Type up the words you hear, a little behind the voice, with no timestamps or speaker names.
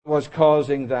was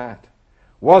causing that?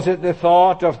 Was it the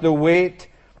thought of the weight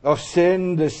of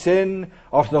sin, the sin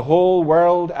of the whole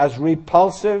world, as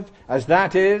repulsive as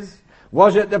that is?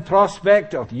 Was it the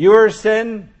prospect of your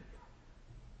sin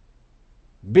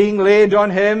being laid on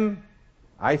him?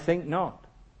 I think not.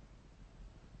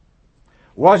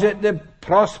 Was it the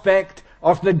prospect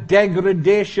of the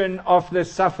degradation of the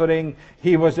suffering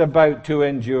he was about to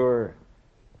endure?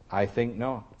 I think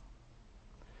not.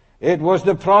 It was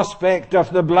the prospect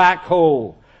of the black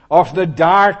hole, of the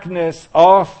darkness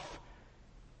of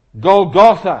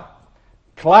Golgotha,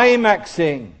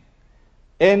 climaxing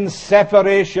in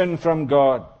separation from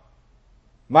God.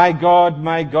 My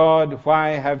God, why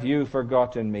have you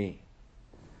forgotten me?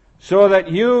 So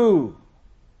that you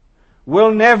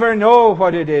will never know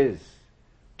what it is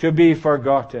to be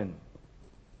forgotten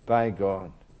by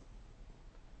God.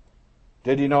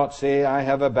 Did he not say, I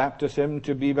have a baptism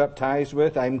to be baptized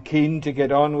with? I'm keen to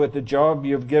get on with the job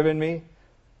you've given me.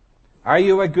 Are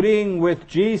you agreeing with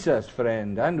Jesus,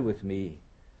 friend, and with me?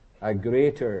 A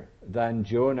greater than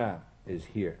Jonah is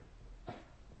here.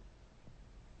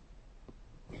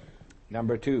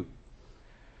 Number 2,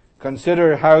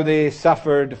 consider how they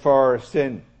suffered for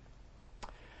sin.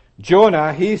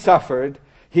 Jonah, he suffered.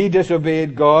 He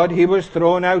disobeyed God. He was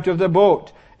thrown out of the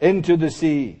boat into the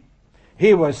sea.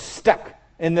 He was stuck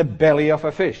in the belly of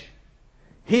a fish.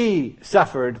 He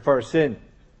suffered for sin.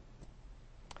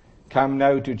 Come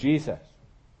now to Jesus.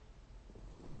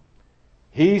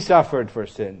 He suffered for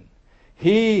sin.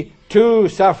 He too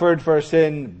suffered for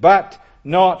sin, but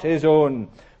not his own.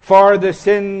 For the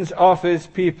sins of his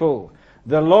people,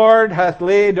 the Lord hath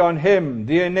laid on him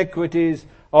the iniquities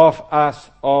of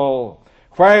us all.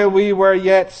 While we were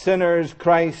yet sinners,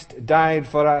 Christ died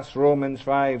for us. Romans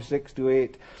 5,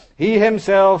 6-8. He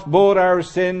himself bore our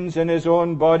sins in his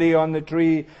own body on the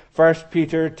tree. 1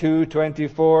 Peter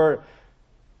 2:24.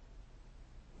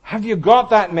 Have you got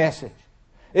that message?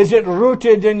 Is it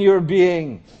rooted in your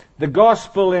being? The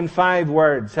gospel in 5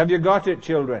 words. Have you got it,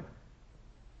 children?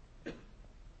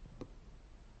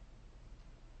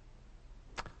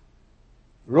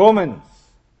 Romans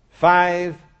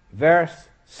 5, verse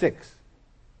 6.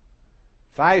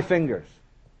 5 fingers.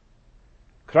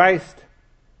 Christ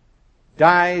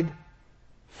died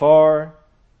for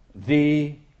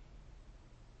the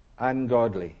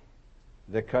ungodly.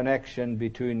 The connection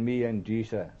between me and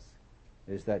Jesus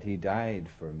is that he died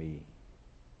for me.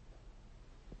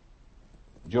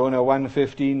 Jonah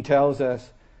 1:15 tells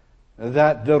us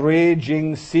that the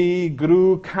raging sea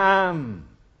grew calm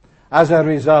as a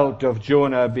result of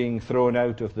Jonah being thrown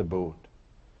out of the boat.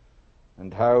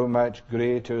 And how much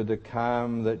greater the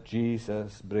calm that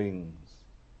Jesus brings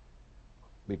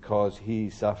because he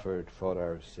suffered for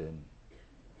our sin.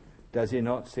 Does he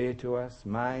not say to us,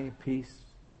 my peace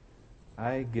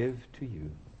I give to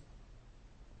you?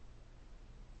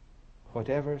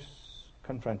 Whatever's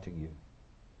confronting you,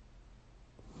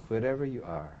 wherever you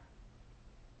are,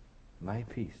 my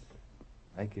peace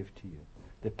I give to you.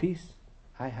 The peace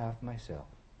I have myself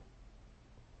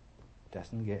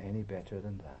doesn't get any better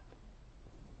than that.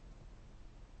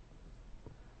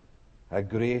 A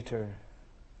greater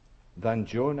than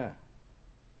Jonah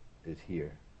is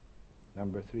here.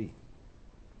 Number 3.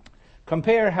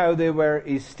 Compare how they were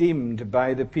esteemed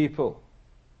by the people.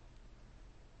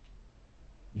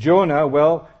 Jonah,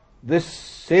 well, the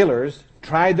sailors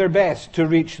tried their best to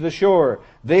reach the shore.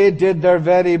 They did their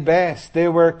very best. They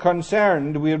were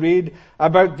concerned, we read,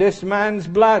 about this man's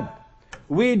blood.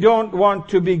 We don't want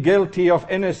to be guilty of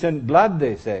innocent blood,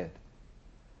 they said.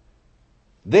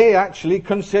 They actually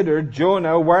considered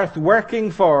Jonah worth working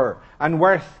for and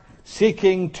worth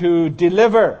seeking to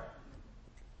deliver.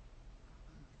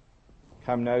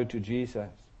 Come now to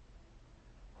Jesus.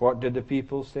 What did the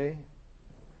people say?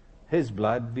 His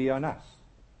blood be on us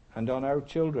and on our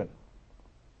children.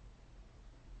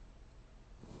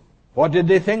 What did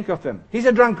they think of him? He's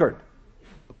a drunkard.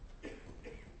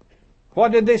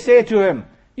 What did they say to him?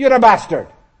 You're a bastard.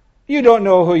 You don't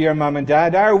know who your mom and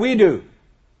dad are. We do.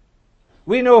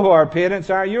 We know who our parents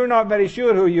are. You're not very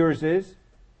sure who yours is.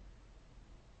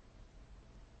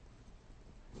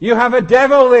 You have a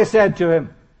devil, they said to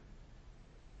him.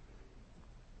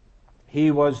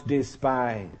 He was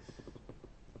despised.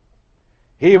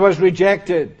 He was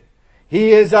rejected.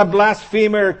 He is a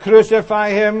blasphemer. Crucify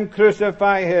him,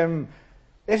 crucify him.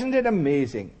 Isn't it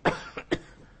amazing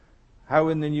how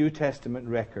in the New Testament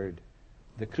record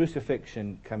the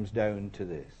crucifixion comes down to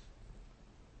this?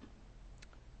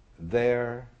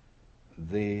 There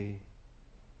they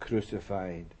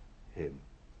crucified him.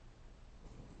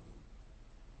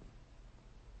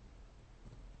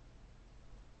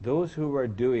 Those who were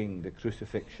doing the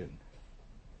crucifixion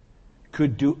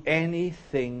could do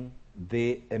anything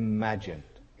they imagined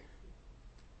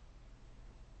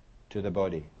to the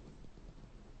body.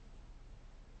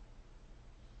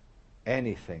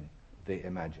 Anything they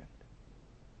imagined.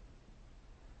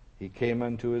 He came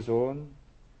unto his own,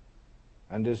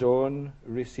 and his own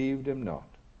received him not.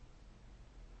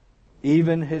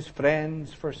 Even his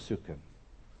friends forsook him.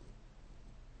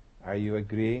 Are you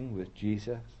agreeing with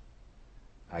Jesus?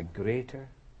 A greater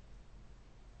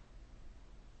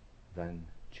than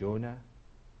Jonah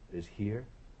is here?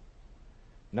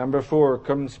 Number 4,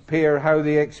 compare how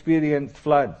they experienced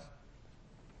floods.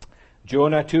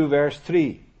 Jonah 2 verse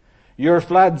 3. Your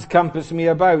floods compass me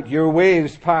about, your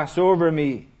waves pass over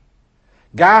me.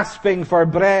 Gasping for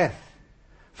breath,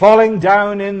 falling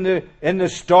down in the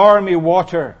stormy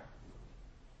water.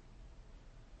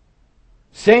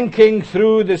 Sinking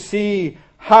through the sea,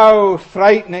 how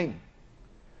frightening.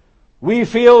 We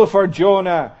feel for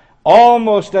Jonah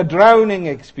almost a drowning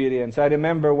experience. I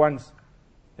remember once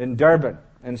in Durban,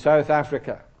 in South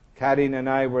Africa, Karine and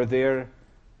I were there.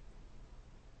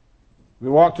 We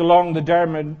walked along the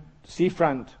Durban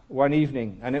seafront one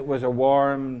evening, and it was a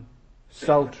warm,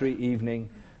 sultry evening.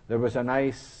 There was a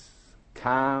nice,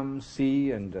 calm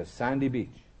sea and a sandy beach.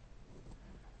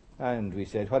 And we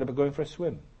said, what about going for a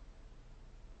swim?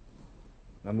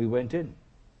 And we went in.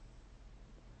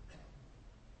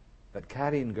 But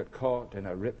Karine got caught in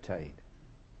a riptide.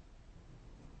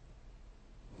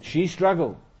 She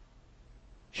struggled.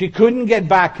 She couldn't get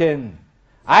back in.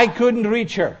 I couldn't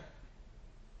reach her.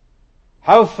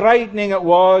 How frightening it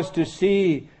was to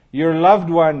see your loved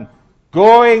one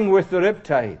going with the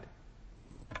riptide.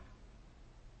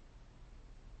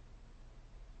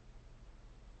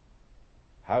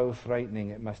 How frightening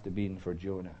it must have been for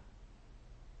Jonah.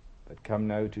 But come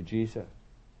now to Jesus.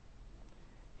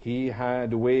 He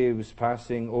had waves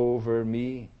passing over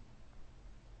me,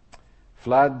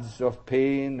 floods of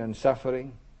pain and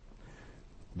suffering.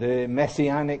 The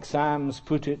Messianic Psalms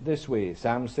put it this way,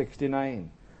 Psalm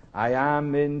 69. I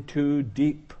am into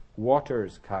deep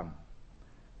waters come,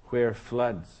 where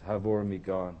floods have o'er me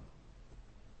gone.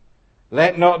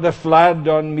 Let not the flood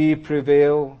on me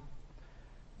prevail.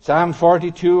 Psalm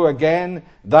 42 again,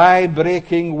 thy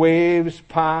breaking waves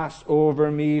pass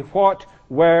over me. What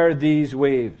were these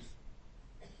waves?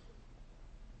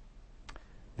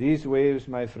 These waves,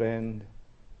 my friend,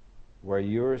 were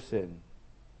your sin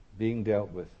being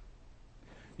dealt with.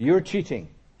 Your cheating.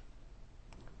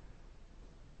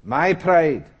 My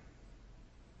pride.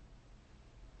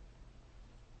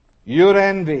 Your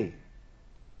envy.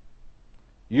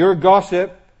 Your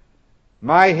gossip.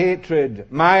 My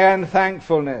hatred, my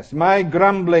unthankfulness, my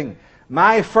grumbling,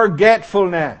 my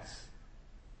forgetfulness.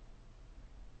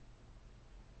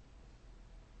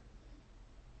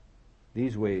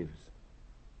 These waves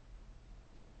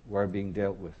were being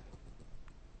dealt with.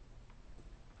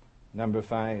 Number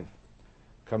 5,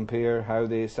 compare how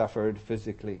they suffered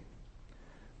physically.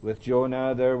 With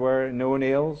Jonah there were no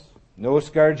nails, no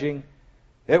scourging.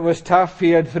 It was tough. He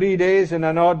had 3 days in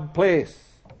an odd place.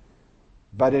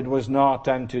 But it was not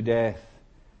unto death.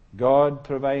 God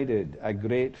provided a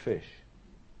great fish.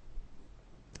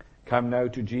 Come now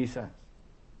to Jesus.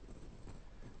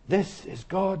 This is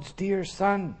God's dear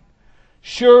Son.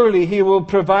 Surely He will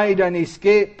provide an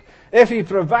escape. If He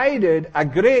provided a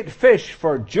great fish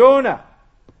for Jonah,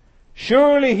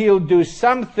 surely He'll do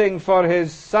something for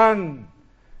His Son.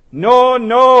 No,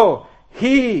 no.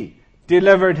 He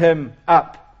delivered Him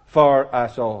up for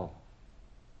us all.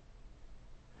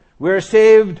 We're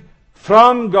saved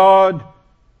from God,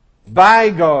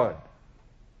 by God.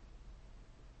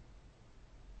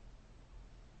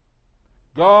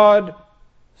 God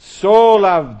so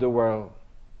loved the world.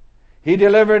 He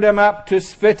delivered Him up to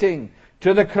spitting,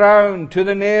 to the crown, to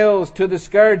the nails, to the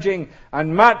scourging,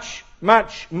 and much,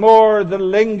 much more the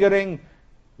lingering,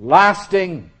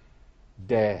 lasting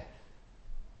death.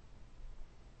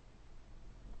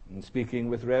 And speaking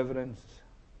with reverence,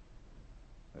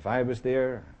 if I was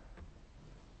there,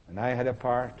 and I had a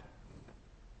part,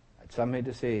 I had something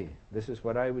to say. This is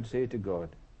what I would say to God.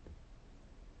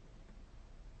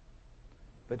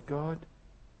 But God,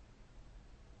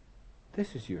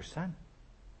 this is your Son.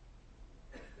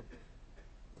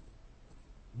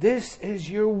 This is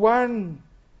your one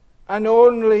and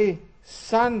only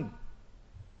Son.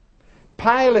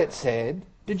 Pilate said,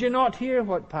 did you not hear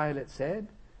what Pilate said?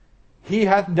 He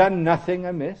hath done nothing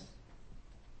amiss.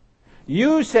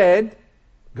 You said,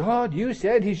 God, you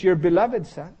said He's your beloved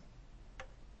Son.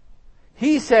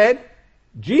 He said,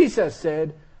 Jesus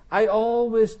said, I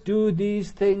always do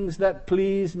these things that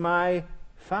please my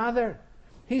Father.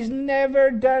 He's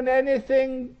never done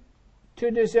anything to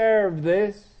deserve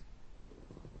this.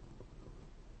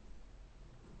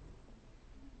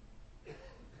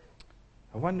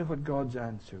 I wonder what God's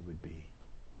answer would be.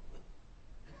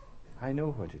 I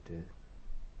know what it is.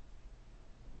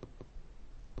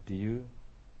 Do you?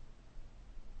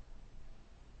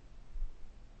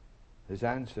 His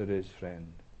answer is,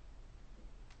 friend,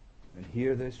 and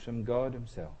hear this from God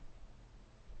himself,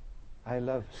 I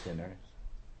love sinners.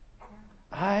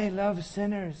 I love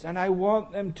sinners, and I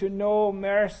want them to know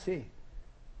mercy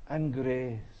and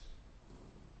grace.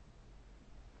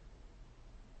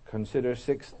 Consider,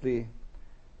 sixthly,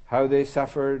 how they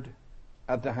suffered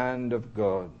at the hand of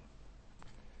God.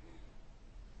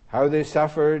 How they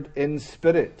suffered in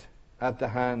spirit at the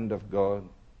hand of God.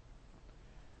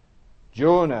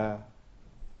 Jonah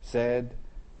said,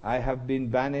 I have been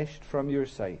banished from your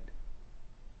sight.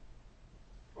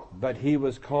 But he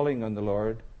was calling on the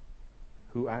Lord,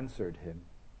 who answered him.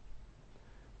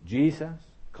 Jesus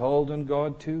called on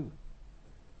God too,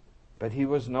 but he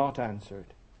was not answered.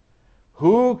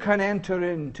 Who can enter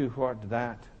into what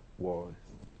that was?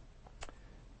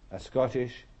 A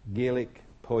Scottish Gaelic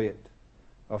poet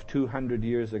of 200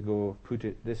 years ago put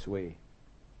it this way.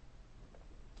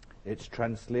 It's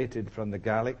translated from the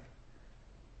Gaelic,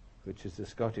 which is the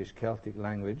Scottish Celtic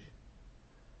language,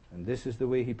 and this is the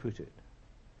way he put it.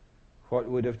 What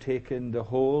would have taken the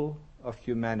whole of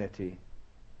humanity,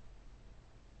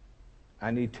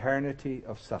 an eternity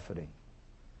of suffering,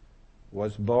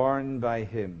 was borne by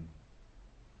him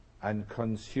and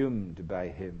consumed by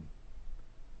him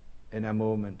in a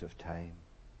moment of time.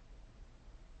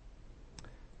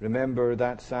 Remember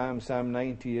that Psalm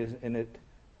 90 is in it,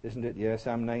 isn't it? Yeah,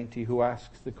 Psalm 90, who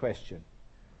asks the question.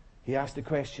 He asked the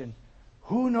question,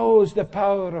 who knows the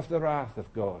power of the wrath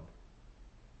of God?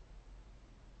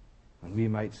 And we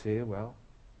might say, well,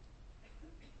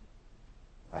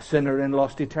 a sinner in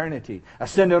lost eternity, a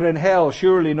sinner in hell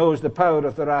surely knows the power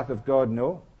of the wrath of God.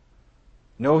 No.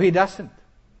 No, he doesn't.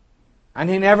 And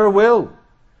he never will,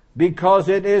 because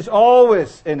it is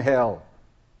always in hell.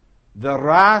 The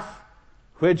wrath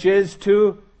which is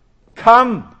to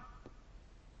come.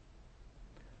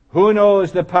 Who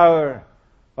knows the power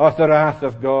of the wrath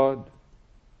of God?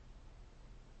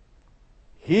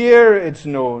 Here it's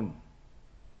known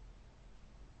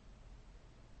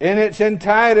in its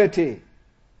entirety.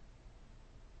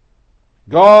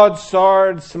 God's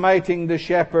sword smiting the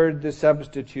shepherd, the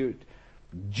substitute.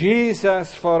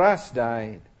 Jesus for us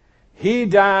died. He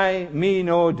die, me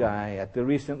no die. At the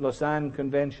recent Lausanne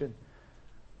Convention,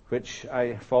 which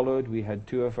I followed, we had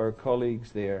two of our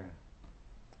colleagues there.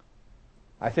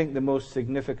 I think the most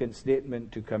significant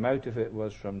statement to come out of it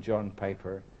was from John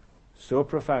Piper, so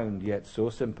profound yet so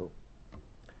simple.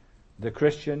 The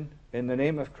Christian, in the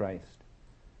name of Christ,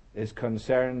 is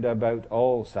concerned about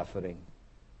all suffering,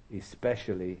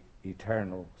 especially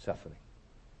eternal suffering.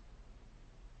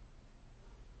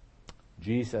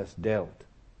 Jesus dealt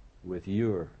with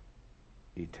your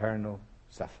eternal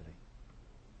suffering.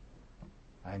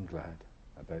 I'm glad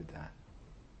about that.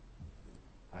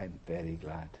 I'm very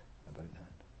glad about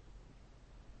that.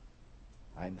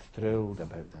 I'm thrilled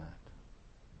about that.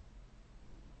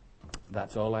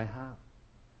 That's all I have.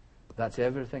 That's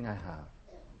everything I have.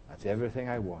 That's everything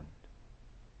I want.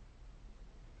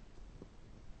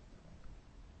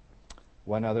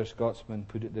 One other Scotsman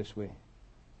put it this way.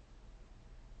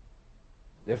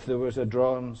 If there was a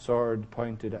drawn sword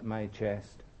pointed at my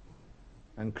chest,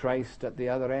 and Christ at the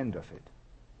other end of it,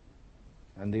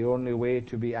 and the only way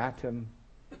to be at him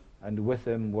and with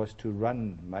him was to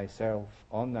run myself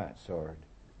on that sword,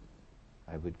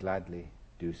 I would gladly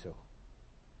do so.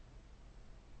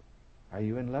 Are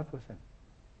you in love with him?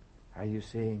 Are you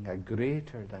saying a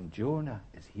greater than Jonah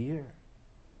is here?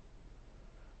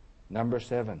 Number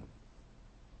 7.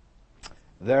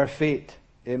 Their fate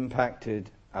impacted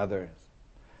others.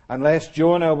 Unless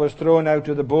Jonah was thrown out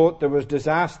of the boat, there was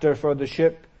disaster for the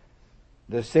ship.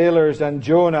 The sailors and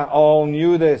Jonah all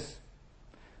knew this.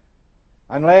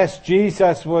 Unless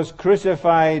Jesus was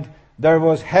crucified, there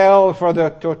was hell for the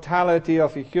totality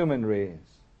of the human race.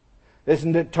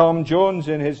 Isn't it Tom Jones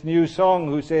in his new song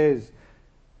who says,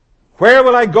 "Where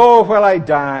will I go while I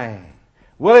die?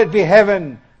 Will it be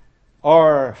heaven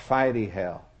or fiery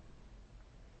hell?"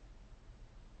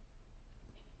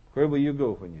 Where will you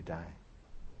go when you die?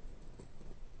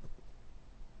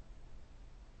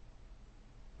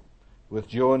 With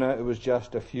Jonah, it was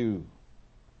just a few.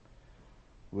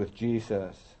 With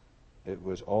Jesus, it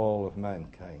was all of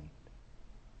mankind.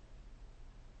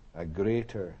 A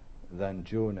greater than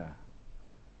Jonah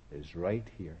is right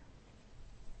here.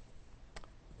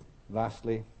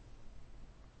 Lastly,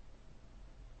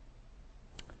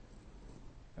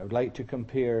 I would like to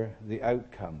compare the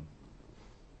outcome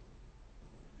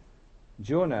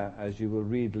Jonah, as you will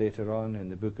read later on in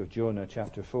the book of Jonah,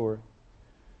 chapter 4,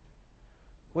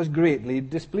 was greatly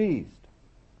displeased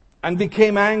and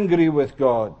became angry with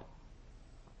God.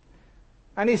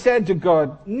 And he said to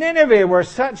God, Nineveh were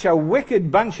such a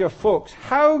wicked bunch of folks.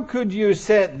 How could you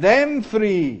set them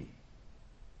free?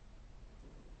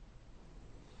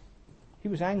 He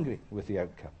was angry with the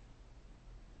outcome.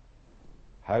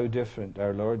 How different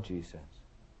our Lord Jesus.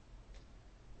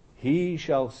 He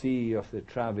shall see of the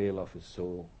travail of his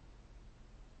soul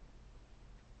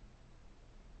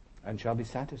and shall be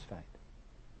satisfied.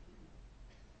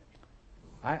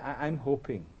 I'm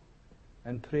hoping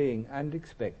and praying and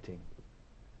expecting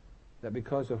that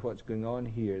because of what's going on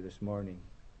here this morning,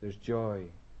 there's joy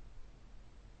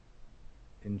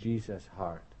in Jesus'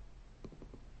 heart.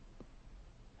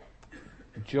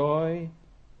 Joy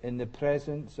in the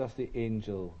presence of the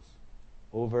angels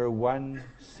over one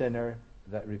sinner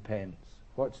that repents.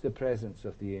 What's the presence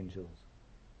of the angels?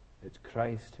 It's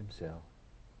Christ himself.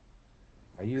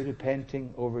 Are you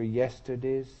repenting over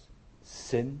yesterday's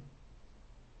sin?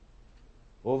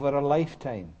 Over a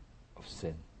lifetime of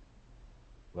sin?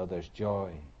 Well, there's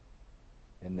joy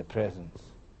in the presence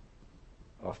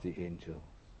of the angels.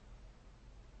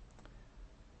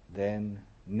 Then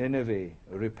Nineveh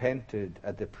repented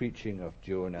at the preaching of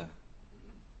Jonah.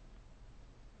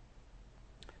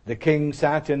 The king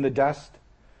sat in the dust,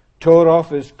 tore off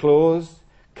his clothes,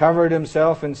 covered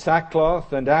himself in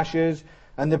sackcloth and ashes,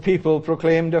 and the people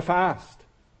proclaimed a fast.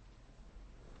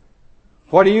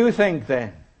 What do you think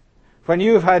then, when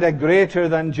you've had a greater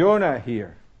than Jonah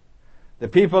here? The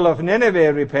people of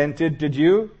Nineveh repented, did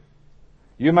you?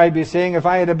 You might be saying, if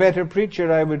I had a better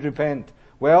preacher, I would repent.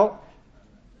 Well,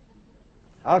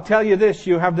 I'll tell you this,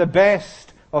 you have the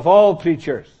best of all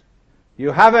preachers.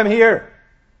 You have him here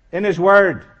in his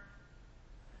word.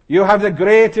 You have the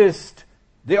greatest,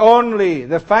 the only,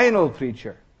 the final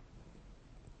preacher.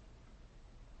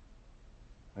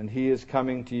 And he is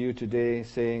coming to you today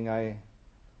saying, I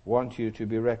want you to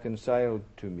be reconciled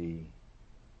to me.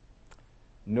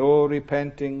 No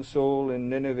repenting soul in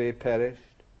Nineveh perished,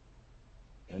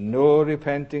 and no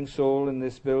repenting soul in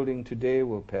this building today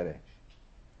will perish.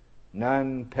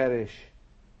 None perish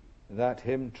that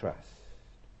him trust.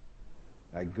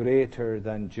 A greater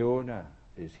than Jonah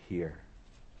is here.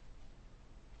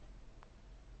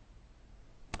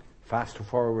 Fast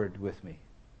forward with me.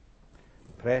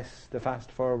 Press the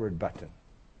fast forward button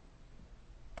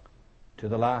to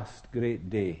the last great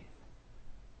day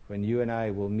when you and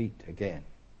I will meet again.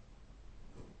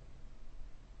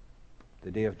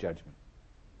 The day of judgment.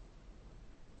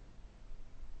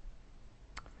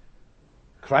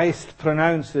 Christ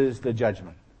pronounces the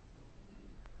judgment.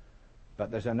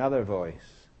 But there's another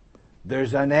voice.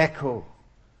 There's an echo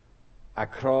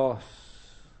across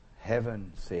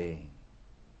heaven saying,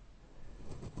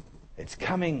 it's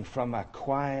coming from a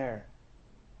choir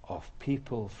of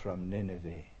people from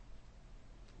Nineveh.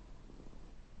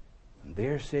 And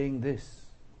they're saying this,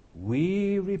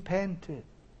 we repented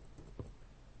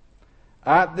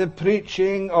at the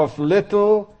preaching of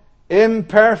little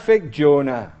imperfect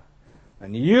Jonah,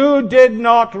 and you did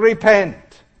not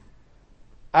repent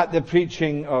at the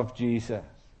preaching of Jesus.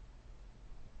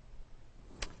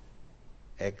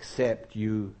 Except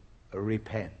you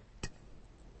repent,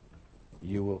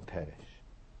 you will perish.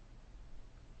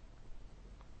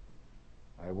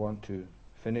 I want to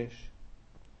finish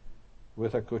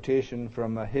with a quotation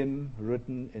from a hymn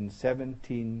written in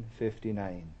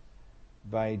 1759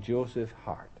 by Joseph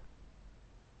Hart.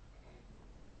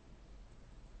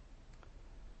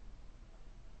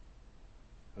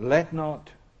 Let not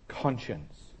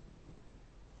conscience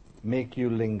make you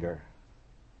linger,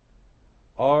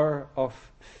 or of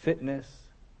fitness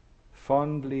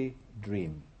fondly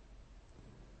dream.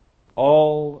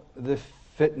 All the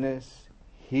fitness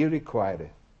he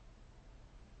requireth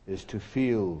is to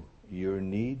feel your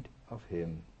need of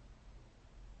him.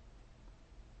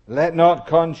 Let not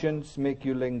conscience make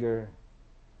you linger,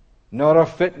 nor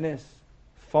of fitness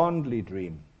fondly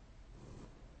dream.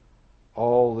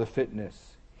 All the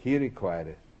fitness he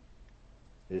requireth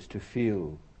is to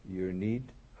feel your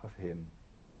need of him.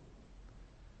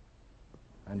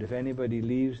 And if anybody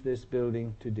leaves this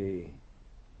building today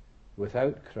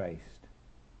without Christ,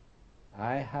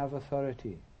 I have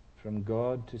authority from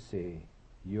God to say,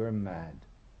 you're mad.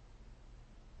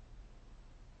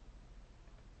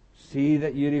 See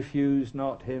that you refuse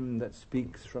not him that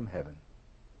speaks from heaven.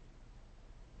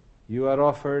 You are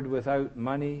offered without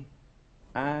money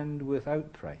and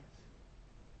without price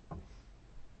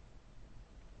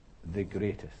the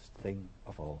greatest thing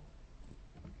of all.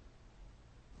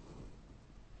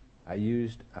 I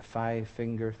used a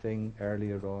 5-finger thing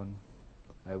earlier on.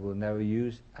 I will never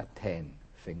use a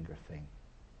 10-finger thing.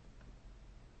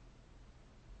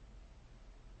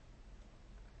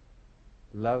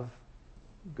 Love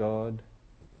God,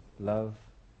 love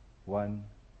one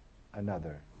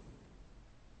another,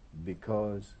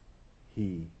 because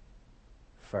He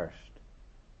first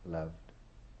loved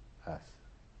us.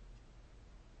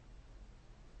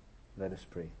 Let us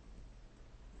pray.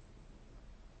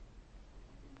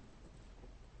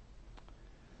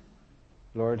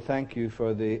 Lord, thank you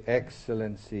for the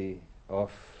excellency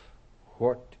of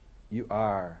what you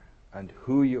are and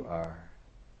who you are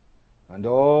and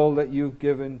all that you've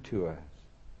given to us.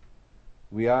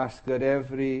 We ask that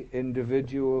every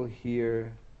individual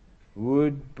here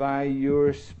would, by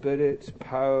your Spirit's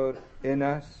power in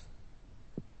us,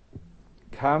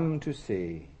 come to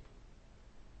say,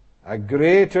 a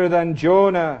greater than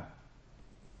Jonah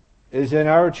is in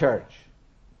our church,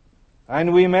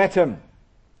 and we met him,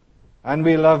 and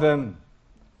we love him,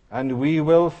 and we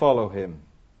will follow him,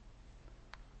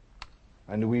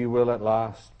 and we will at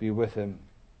last be with him.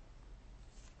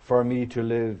 For me to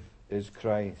live is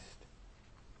Christ,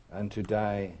 and to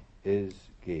die is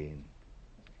gain.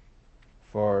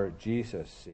 For Jesus' sake.